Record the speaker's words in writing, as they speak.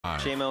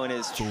JMO in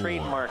his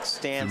trademark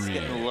stance,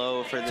 getting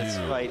low for this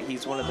fight.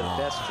 He's one of the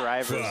best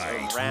drivers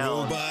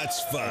around,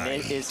 and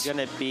it is going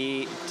to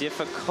be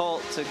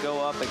difficult to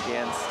go up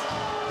against.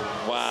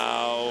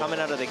 Wow. Coming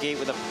out of the gate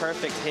with a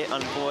perfect hit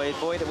on Void.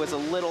 Void was a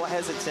little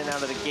hesitant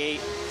out of the gate.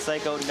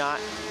 Saiko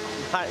not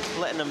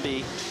letting him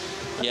be.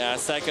 Yeah,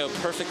 Saiko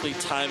perfectly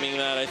timing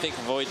that. I think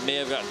Void may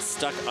have gotten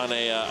stuck on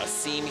a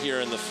seam here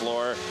in the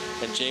floor,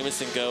 and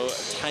Jamison Go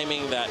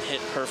timing that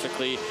hit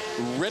perfectly,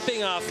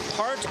 ripping off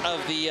part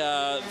of the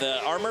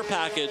armor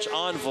package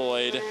on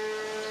Void.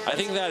 I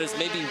think that is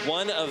maybe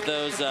one of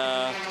those,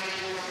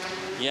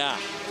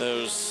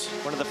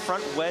 one of the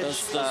front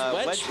wedge,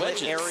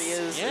 wedge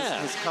areas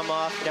has come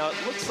off. Now it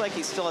looks like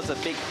he still has a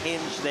big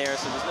hinge there,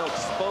 so there's no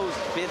exposed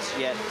bits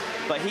yet,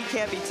 but he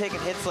can't be taking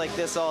hits like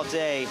this all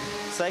day.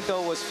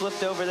 Saiko was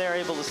flipped over there,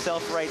 able to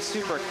self-right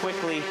super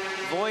quickly.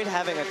 Void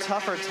having a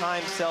tougher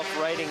time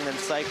self-righting than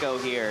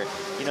Saiko here.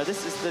 You know,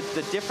 this is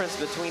the difference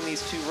between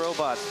these two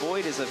robots.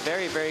 Void is a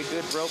very, very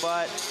good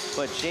robot,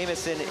 but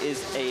Jamison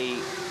is a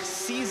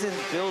seasoned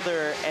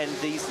builder, and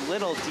these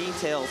little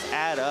details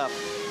add up.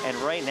 And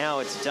right now,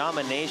 it's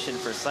domination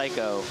for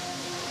Saiko.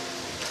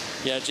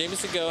 Yeah,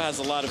 Jamison Go has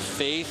a lot of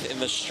faith in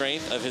the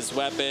strength of his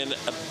weapon,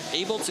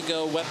 able to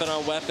go weapon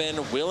on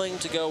weapon, willing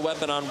to go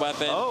weapon on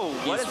weapon. Oh,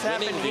 what has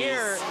happened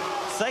here?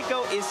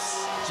 Saiko is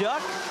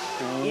stuck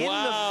in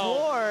the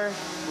floor,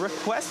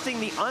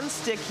 requesting the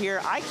unstick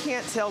here. I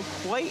can't tell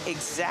quite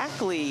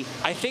exactly.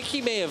 I think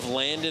he may have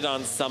landed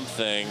on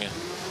something.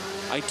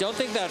 I don't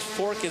think that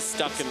fork is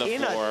stuck in the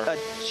floor. A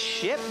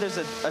chip, there's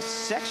a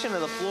section of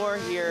the floor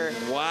here.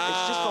 Wow.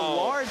 It's just a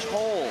large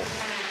hole.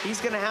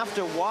 He's gonna have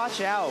to watch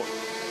out.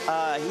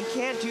 He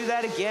can't do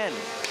that again.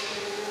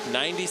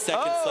 90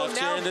 seconds left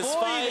here in this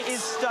fight. Void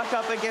is stuck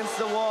up against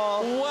the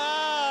wall.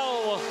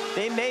 Wow.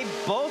 They may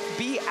both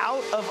be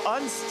out of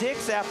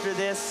unsticks after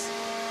this.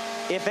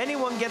 If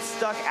anyone gets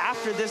stuck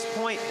after this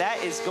point,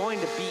 that is going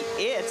to be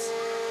it.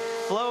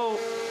 Flo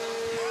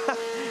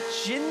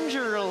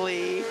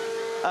gingerly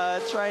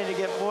trying to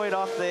get Void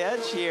off the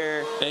edge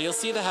here. Now you'll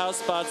see the house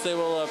spots. They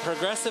will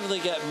progressively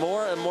get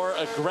more and more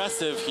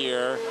aggressive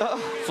here.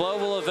 Flo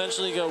will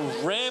eventually go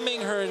ramming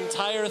her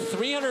entire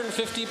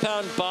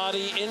 350-pound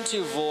body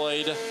into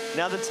Void.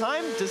 Now the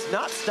time does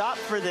not stop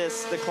for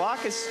this. The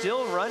clock is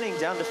still running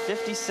down to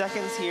 50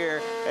 seconds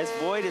here as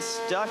Void is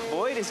stuck.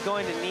 Void is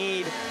going to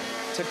need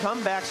to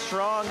come back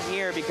strong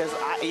here because,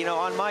 you know,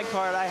 on my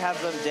card, I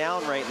have them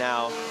down right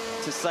now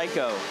to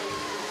Saiko.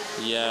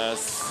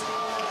 Yes.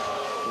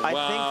 I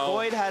think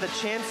Void had a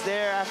chance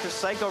there after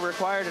Saiko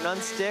required an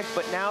unstick,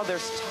 but now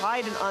there's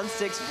tied in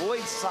unsticks.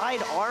 Void's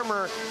side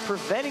armor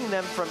preventing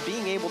them from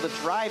being able to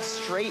drive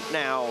straight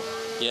now.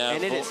 Yeah,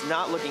 and it is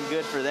not looking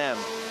good for them.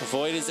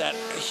 Void is at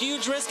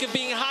huge risk of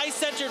being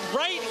high-centered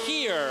right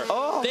here.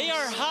 Oh, they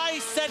are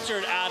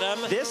high-centered,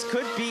 Adam. This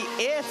could be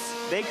it.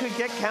 They could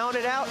get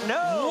counted out.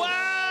 No!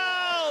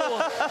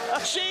 Wow!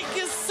 Jake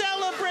is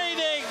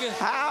celebrating!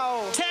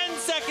 How? 10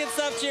 seconds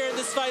left here in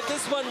this fight.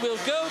 This one will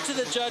go to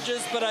the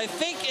judges, but I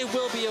think it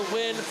will be a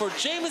win for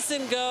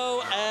Jamison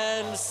Go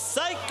and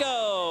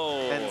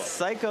Saiko. And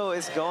Saiko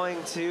is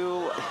going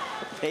to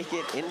make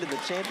it into the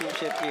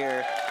championship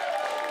here.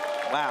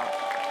 Wow.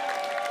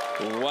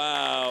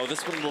 Wow,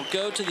 this one will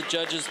go to the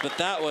judges, but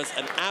that was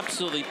an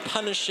absolutely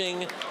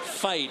punishing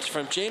fight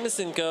from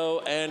Jamison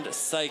Go and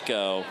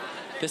Saiko.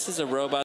 This is a robot.